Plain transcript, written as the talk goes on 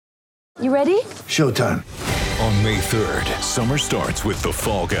You ready? Showtime. On May 3rd, summer starts with The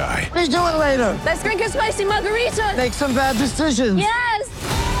Fall Guy. Let's do it later. Let's drink a spicy margarita. Make some bad decisions. Yes!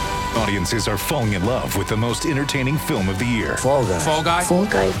 Audiences are falling in love with the most entertaining film of the year. Fall Guy. Fall Guy? Fall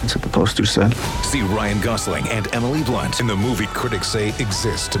Guy. That's what the poster said. See Ryan Gosling and Emily Blunt in the movie critics say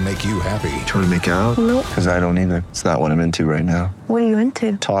exists to make you happy. Trying to make it out? Nope. Because I don't either. It's not what I'm into right now. What are you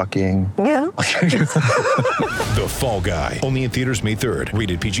into? Talking. Yeah. The Fall Guy. Only in theaters May 3rd.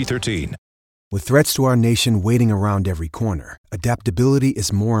 Rated PG-13. With threats to our nation waiting around every corner, adaptability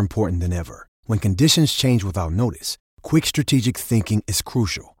is more important than ever. When conditions change without notice, quick strategic thinking is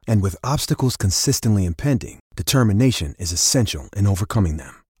crucial. And with obstacles consistently impending, determination is essential in overcoming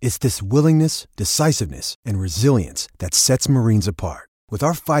them. It's this willingness, decisiveness, and resilience that sets Marines apart. With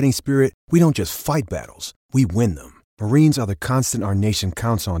our fighting spirit, we don't just fight battles, we win them. Marines are the constant our nation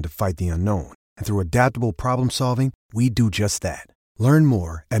counts on to fight the unknown. And through adaptable problem solving, we do just that. Learn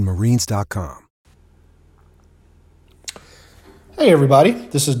more at marines.com. Hey everybody,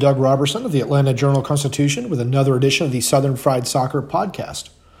 this is Doug Robertson of the Atlanta Journal-Constitution with another edition of the Southern Fried Soccer podcast.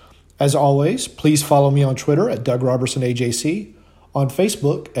 As always, please follow me on Twitter at Doug Robertson AJC, on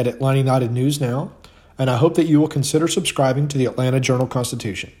Facebook at Atlanta United News Now, and I hope that you will consider subscribing to the Atlanta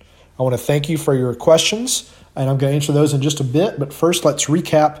Journal-Constitution. I want to thank you for your questions, and I'm going to answer those in just a bit, but first let's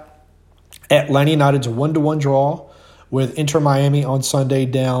recap Atlanta United's 1-1 draw with Inter Miami on Sunday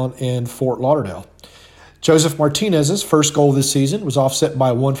down in Fort Lauderdale. Joseph Martinez's first goal this season was offset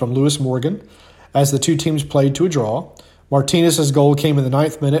by one from Lewis Morgan as the two teams played to a draw. Martinez's goal came in the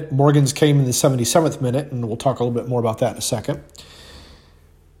 9th minute. Morgan's came in the 77th minute, and we'll talk a little bit more about that in a second.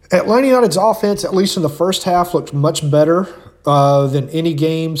 Atlanta United's offense, at least in the first half, looked much better than any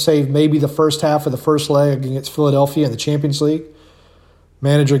game, save maybe the first half of the first leg against Philadelphia in the Champions League.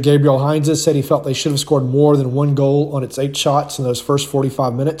 Manager Gabriel Heinze said he felt they should have scored more than one goal on its 8 shots in those first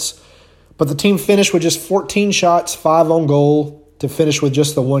 45 minutes. But the team finished with just 14 shots, 5 on goal, to finish with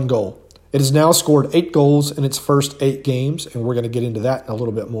just the 1 goal. It has now scored 8 goals in its first 8 games, and we're going to get into that in a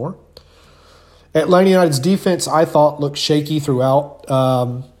little bit more. Atlanta United's defense, I thought, looked shaky throughout,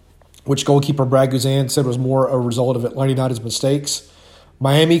 which goalkeeper Brad Guzan said was more a result of Atlanta United's mistakes.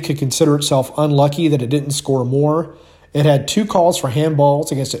 Miami could consider itself unlucky that it didn't score more. It had 2 calls for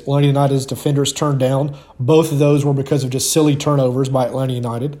handballs against Atlanta United's defenders turned down. Both of those were because of just silly turnovers by Atlanta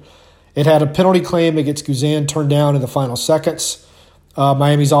United. It had a penalty claim against Guzan turned down in the final seconds.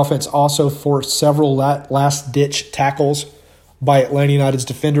 Miami's offense also forced several last-ditch tackles by Atlanta United's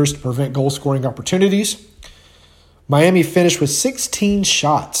defenders to prevent goal-scoring opportunities. Miami finished with 16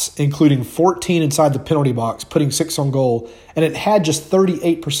 shots, including 14 inside the penalty box, putting 6 on goal, and it had just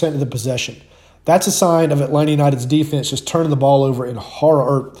 38% of the possession. That's a sign of Atlanta United's defense just turning the ball over in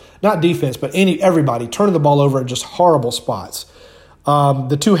not defense, but everybody turning the ball over in just horrible spots.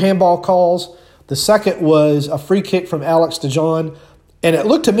 The 2 handball calls, the second was a free kick from Alex DeJohn, and it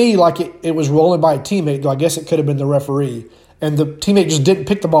looked to me like it was rolling by a teammate, though I guess it could have been the referee. And the teammate just didn't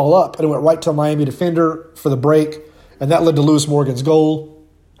pick the ball up, and it went right to a Miami defender for the break, and that led to Lewis Morgan's goal.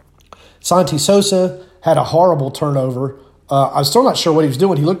 Santi Sosa had a horrible turnover. I'm still not sure what he was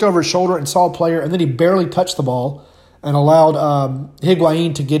doing. He looked over his shoulder and saw a player, and then he barely touched the ball and allowed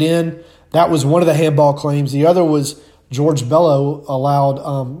Higuain to get in. That was one of the handball claims. The other was George Bello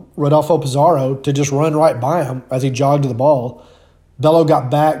allowed Rodolfo Pizarro to just run right by him as he jogged to the ball. Bello got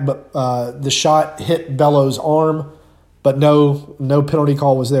back, but the shot hit Bello's arm, but no penalty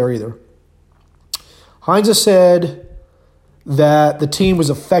call was there either. Heinze said that the team was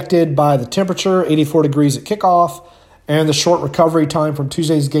affected by the temperature, 84 degrees at kickoff, and the short recovery time from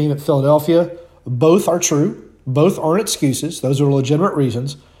Tuesday's game at Philadelphia. Both are true. Both aren't excuses. Those are legitimate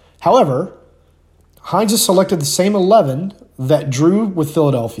reasons. However, Heinze selected the same 11 that drew with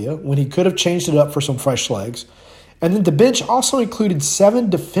Philadelphia when he could have changed it up for some fresh legs. And then the bench also included 7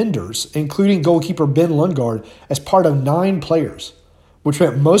 defenders, including goalkeeper Ben Lundgaard, as part of 9 players, which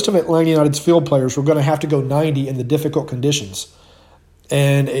meant most of Atlanta United's field players were going to have to go 90 in the difficult conditions.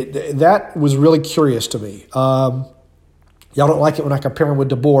 And that was really curious to me. Y'all don't like it when I compare him with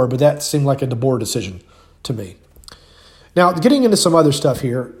DeBoer, but that seemed like a DeBoer decision to me. Now, getting into some other stuff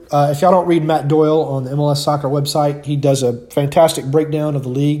here, if y'all don't read Matt Doyle on the MLS Soccer website, he does a fantastic breakdown of the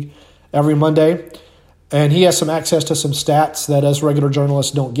league every Monday, and he has some access to some stats that us regular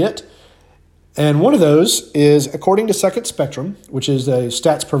journalists don't get. And one of those is, according to Second Spectrum, which is a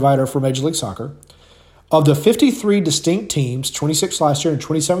stats provider for Major League Soccer, of the 53 distinct teams, 26 last year and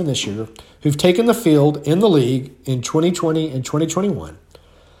 27 this year, who've taken the field in the league in 2020 and 2021,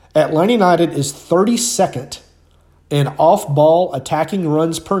 Atlanta United is 32nd in off-ball attacking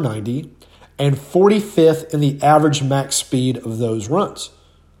runs per 90 and 45th in the average max speed of those runs.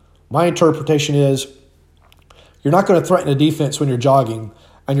 My interpretation is you're not going to threaten a defense when you're jogging,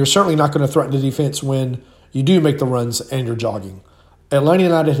 and you're certainly not going to threaten the defense when you do make the runs and you're jogging. Atlanta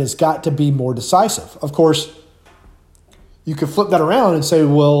United has got to be more decisive. Of course, you could flip that around and say,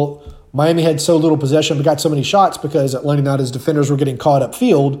 well, Miami had so little possession but got so many shots because Atlanta United's defenders were getting caught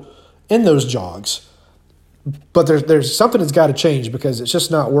upfield in those jogs. But there's something that's got to change because it's just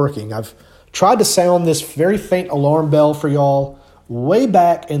not working. I've tried to sound this very faint alarm bell for y'all way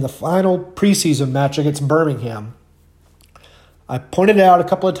back in the final preseason match against Birmingham. I pointed it out a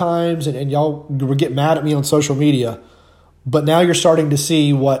couple of times, and y'all were getting mad at me on social media. But now you're starting to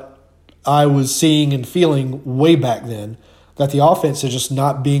see what I was seeing and feeling way back then, that the offense is just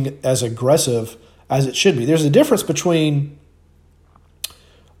not being as aggressive as it should be. There's a difference between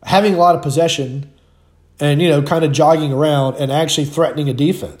having a lot of possession and, kind of jogging around and actually threatening a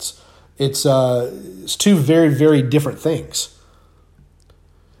defense. It's two very, very different things.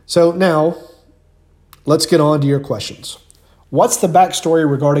 So now let's get on to your questions. What's the backstory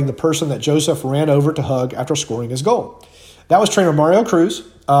regarding the person that Josef ran over to hug after scoring his goal? That was trainer Mario Cruz.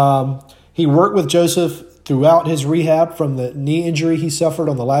 He worked with Josef throughout his rehab from the knee injury he suffered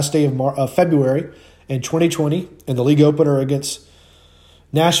on the last day of February in 2020 in the league opener against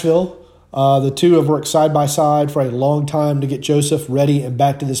Nashville. The two have worked side by side for a long time to get Josef ready and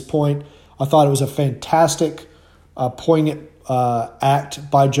back to this point. I thought it was a fantastic, poignant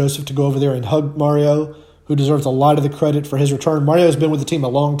act by Josef to go over there and hug Mario, who deserves a lot of the credit for his return. Mario has been with the team a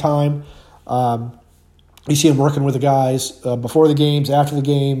long time. You see him working with the guys before the games, after the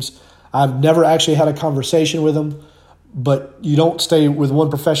games. I've never actually had a conversation with him, but you don't stay with one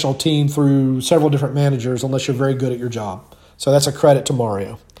professional team through several different managers unless you're very good at your job. So that's a credit to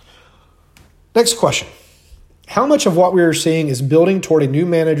Mario. Next question. How much of what we are seeing is building toward a new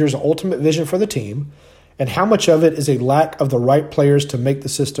manager's ultimate vision for the team, and how much of it is a lack of the right players to make the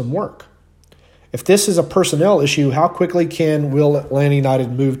system work? If this is a personnel issue, how quickly will Atlanta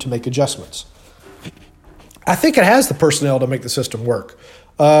United move to make adjustments? I think it has the personnel to make the system work.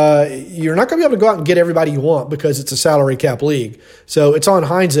 You're not going to be able to go out and get everybody you want because it's a salary cap league. So it's on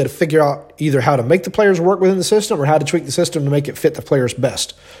Heinze to figure out either how to make the players work within the system or how to tweak the system to make it fit the players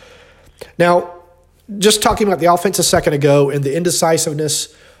best. Now, just talking about the offense a second ago and the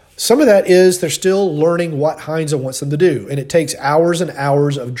indecisiveness, some of that is they're still learning what Heinze wants them to do. And it takes hours and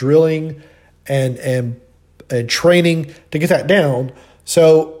hours of drilling and training to get that down.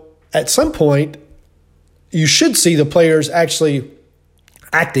 So at some point, you should see the players actually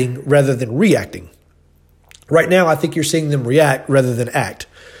acting rather than reacting. Right now, I think you're seeing them react rather than act.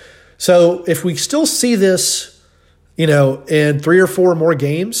 So if we still see this, in 3 or 4 more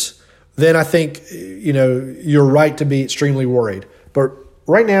games, then I think, you're right to be extremely worried. But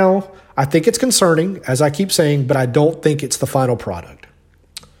right now, I think it's concerning, as I keep saying, but I don't think it's the final product.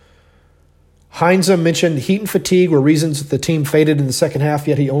 Heinze mentioned heat and fatigue were reasons that the team faded in the second half,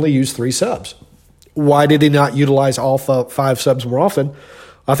 yet he only used 3 subs. Why did he not utilize all 5 subs more often?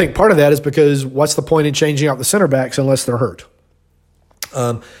 I think part of that is because what's the point in changing out the center backs unless they're hurt?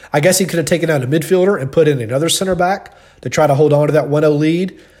 I guess he could have taken out a midfielder and put in another center back to try to hold on to that 1-0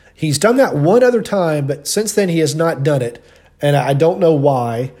 lead. He's done that one other time, but since then he has not done it, and I don't know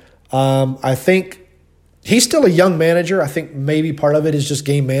why. I think he's still a young manager. I think maybe part of it is just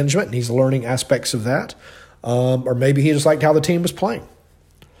game management, and he's learning aspects of that. Or maybe he just liked how the team was playing.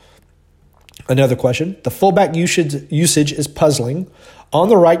 Another question. The fullback usage is puzzling. On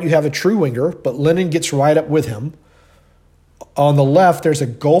the right, you have a true winger, but Lennon gets right up with him. On the left, there's a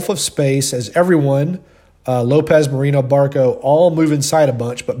gulf of space as everyone, Lopez, Marino, Barco, all move inside a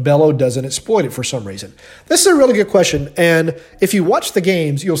bunch, but Bello doesn't exploit it for some reason. This is a really good question, and if you watch the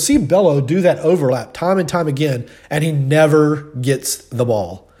games, you'll see Bello do that overlap time and time again, and he never gets the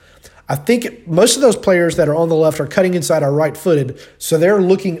ball. I think most of those players that are on the left are cutting inside are right-footed, so they're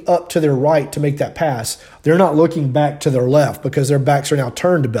looking up to their right to make that pass. They're not looking back to their left because their backs are now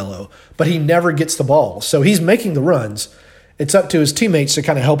turned to Bello, but he never gets the ball. So he's making the runs. It's up to his teammates to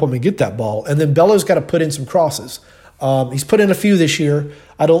kind of help him and get that ball, and then Bello's got to put in some crosses. He's put in a few this year.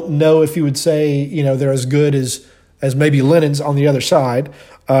 I don't know if you would say they're as good as maybe Lennon's on the other side.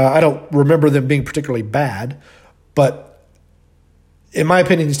 I don't remember them being particularly bad, but in my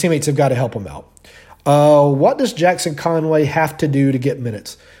opinion, his teammates have got to help him out. What does Jackson Conway have to do to get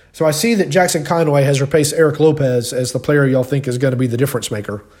minutes? So I see that Jackson Conway has replaced Eric Lopez as the player y'all think is going to be the difference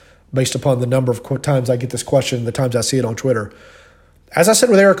maker based upon the number of times I get this question, the times I see it on Twitter. As I said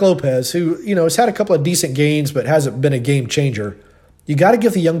with Eric Lopez, who has had a couple of decent games but hasn't been a game changer, you got to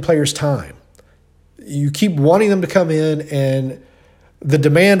give the young players time. You keep wanting them to come in, and the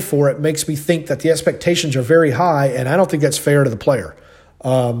demand for it makes me think that the expectations are very high, and I don't think that's fair to the player.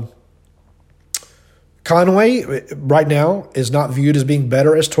 Conway right now is not viewed as being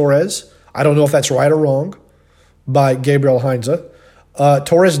better as Torres. I don't know if that's right or wrong by Gabriel Heinze.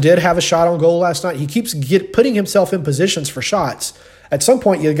 Torres did have a shot on goal last night. He keeps putting himself in positions for shots. At some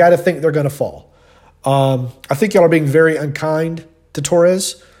point, you got to think they're going to fall. I think y'all are being very unkind to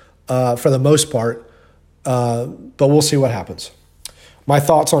Torres for the most part, but we'll see what happens. My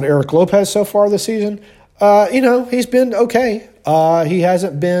thoughts on Eric Lopez so far this season, he's been okay. He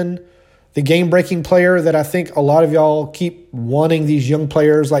hasn't been the game-breaking player that I think a lot of y'all keep wanting these young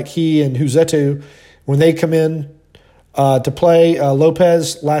players like he and Huzetu when they come in to play.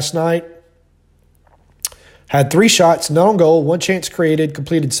 Lopez last night had 3 shots, none on goal, 1 chance created,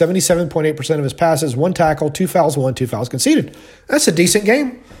 completed 77.8% of his passes, 1 tackle, 2 fouls, 2 fouls conceded. That's a decent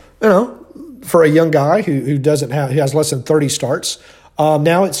game, for a young guy who he has less than 30 starts.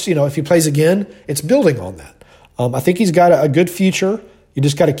 Now it's, if he plays again, it's building on that. I think he's got a good future. You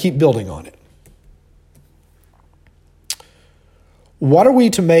just got to keep building on it. What are we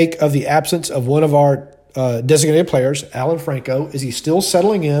to make of the absence of one of our designated players, Alan Franco? Is he still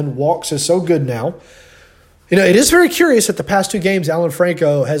settling in? Walks is so good now. It is very curious that the past 2 games, Alan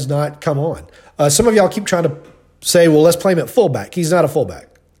Franco has not come on. Some of y'all keep trying to say, well, let's play him at fullback. He's not a fullback.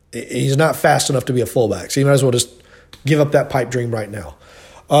 He's not fast enough to be a fullback. So you might as well just give up that pipe dream right now.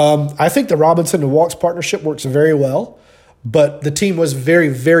 I think the Robinson and Walks partnership works very well, but the team was very,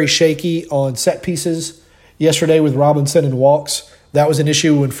 very shaky on set pieces yesterday with Robinson and Walks. That was an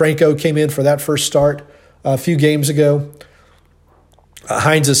issue when Franco came in for that first start a few games ago.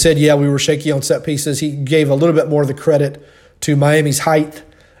 Heinze said, we were shaky on set pieces. He gave a little bit more of the credit to Miami's height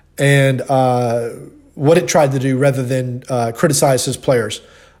and what it tried to do rather than criticize his players.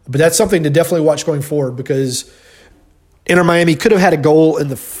 But that's something to definitely watch going forward because Inter Miami could have had a goal in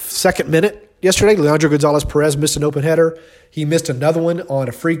the second minute yesterday. Leandro Gonzalez-Perez missed an open header. He missed another one on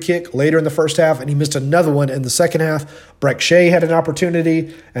a free kick later in the first half, and he missed another one in the second half. Breck Shea had an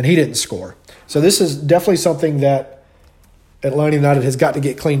opportunity, and he didn't score. So this is definitely something that Atlanta United has got to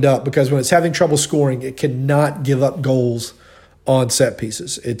get cleaned up because when it's having trouble scoring, it cannot give up goals on set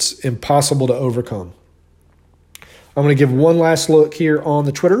pieces. It's impossible to overcome. I'm going to give one last look here on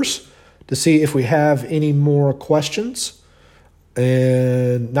the Twitters to see if we have any more questions.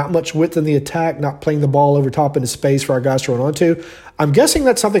 And not much width in the attack, not playing the ball over top into space for our guys to run onto. I'm guessing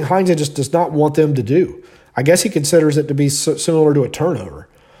that's something Heinze just does not want them to do. I guess he considers it to be similar to a turnover.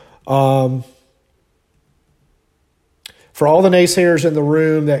 For all the naysayers in the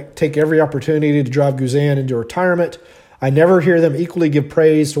room that take every opportunity to drive Guzan into retirement, I never hear them equally give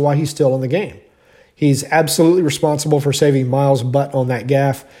praise to why he's still in the game. He's absolutely responsible for saving Miles' butt on that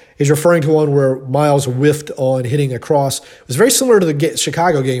gaff. He's referring to one where Miles whiffed on hitting a cross. It was very similar to the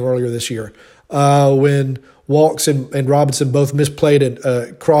Chicago game earlier this year when Walks and Robinson both misplayed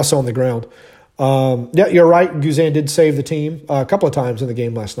a cross on the ground. You're right. Guzan did save the team a couple of times in the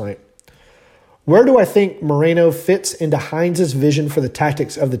game last night. Where do I think Moreno fits into Heinze's vision for the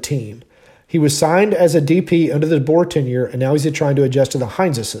tactics of the team? He was signed as a DP under the DeBoer tenure, and now he's trying to adjust to the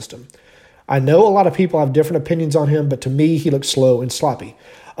Heinze system. I know a lot of people have different opinions on him, but to me, he looks slow and sloppy.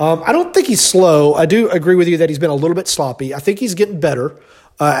 I don't think he's slow. I do agree with you that he's been a little bit sloppy. I think he's getting better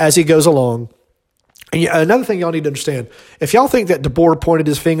as he goes along. And another thing y'all need to understand, if y'all think that DeBoer pointed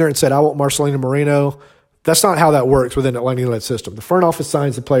his finger and said, I want Marcelino Moreno, that's not how that works within the Atlanta United system. The front office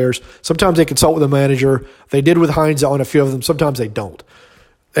signs the players. Sometimes they consult with the manager. They did with Heinze on a few of them. Sometimes they don't.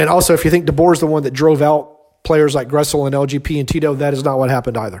 And also, if you think DeBoer is the one that drove out players like Gressel and LGP and Tito, that is not what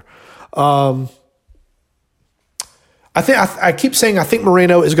happened either. I keep saying I think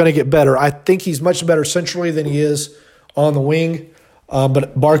Moreno is going to get better. I think he's much better centrally than he is on the wing.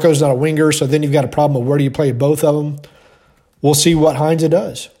 But Barco's not a winger, so then you've got a problem of where do you play both of them. We'll see what Heinze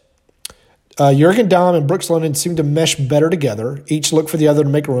does. Jurgen Damm and Brooks Lennon seem to mesh better together. Each look for the other to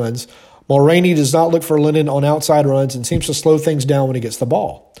make runs. Mulroney does not look for Lennon on outside runs and seems to slow things down when he gets the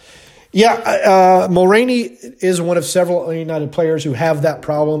ball. Mulroney is one of several United players who have that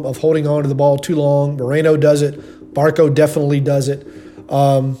problem of holding on to the ball too long. Moreno does it. Barco definitely does it.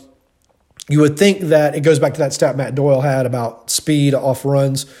 You would think that it goes back to that stat Matt Doyle had about speed off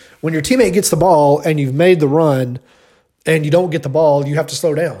runs. When your teammate gets the ball and you've made the run and you don't get the ball, you have to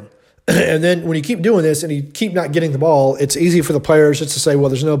slow down. And then when you keep doing this and you keep not getting the ball, it's easy for the players just to say, well,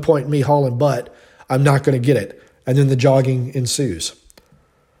 there's no point in me hauling butt. I'm not going to get it. And then the jogging ensues.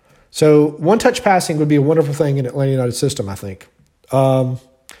 So one-touch passing would be a wonderful thing in Atlanta United system, I think. All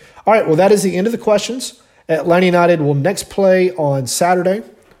right, well, that is the end of the questions. Atlanta United will next play on Saturday,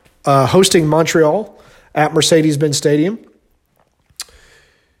 hosting Montreal at Mercedes-Benz Stadium.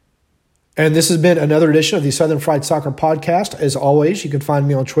 And this has been another edition of the Southern Fried Soccer Podcast. As always, you can find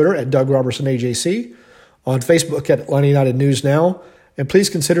me on Twitter at Doug Robertson AJC. on Facebook at Atlanta United News Now, and please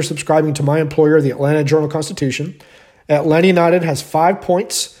consider subscribing to my employer, the Atlanta Journal-Constitution. Atlanta United has 5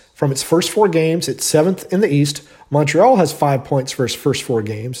 points from its first 4 games. It's 7th in the East. Montreal has 5 points for its first 4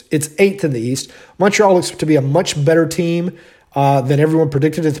 games. It's 8th in the East. Montreal looks to be a much better team than everyone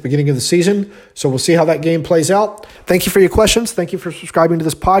predicted at the beginning of the season. So we'll see how that game plays out. Thank you for your questions. Thank you for subscribing to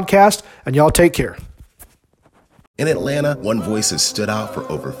this podcast, and y'all take care. In Atlanta, one voice has stood out for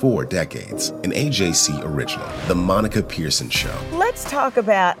over 4 decades. An AJC original, The Monica Pearson Show. Let's talk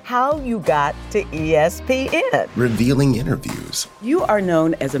about how you got to ESPN. Revealing interviews. You are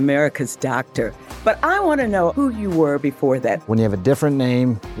known as America's doctor, but I want to know who you were before that. When you have a different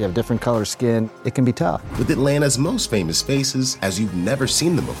name, you have different color skin, it can be tough. With Atlanta's most famous faces as you've never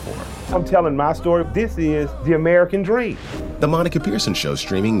seen them before. I'm telling my story. This is the American dream. The Monica Pearson Show,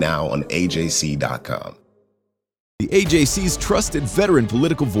 streaming now on AJC.com. The AJC's trusted veteran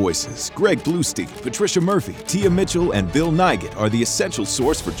political voices, Greg Bluestein, Patricia Murphy, Tia Mitchell, and Bill Nygut, are the essential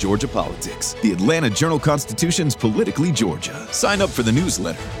source for Georgia politics. The Atlanta Journal-Constitution's Politically Georgia. Sign up for the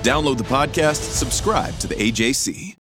newsletter, download the podcast, subscribe to the AJC.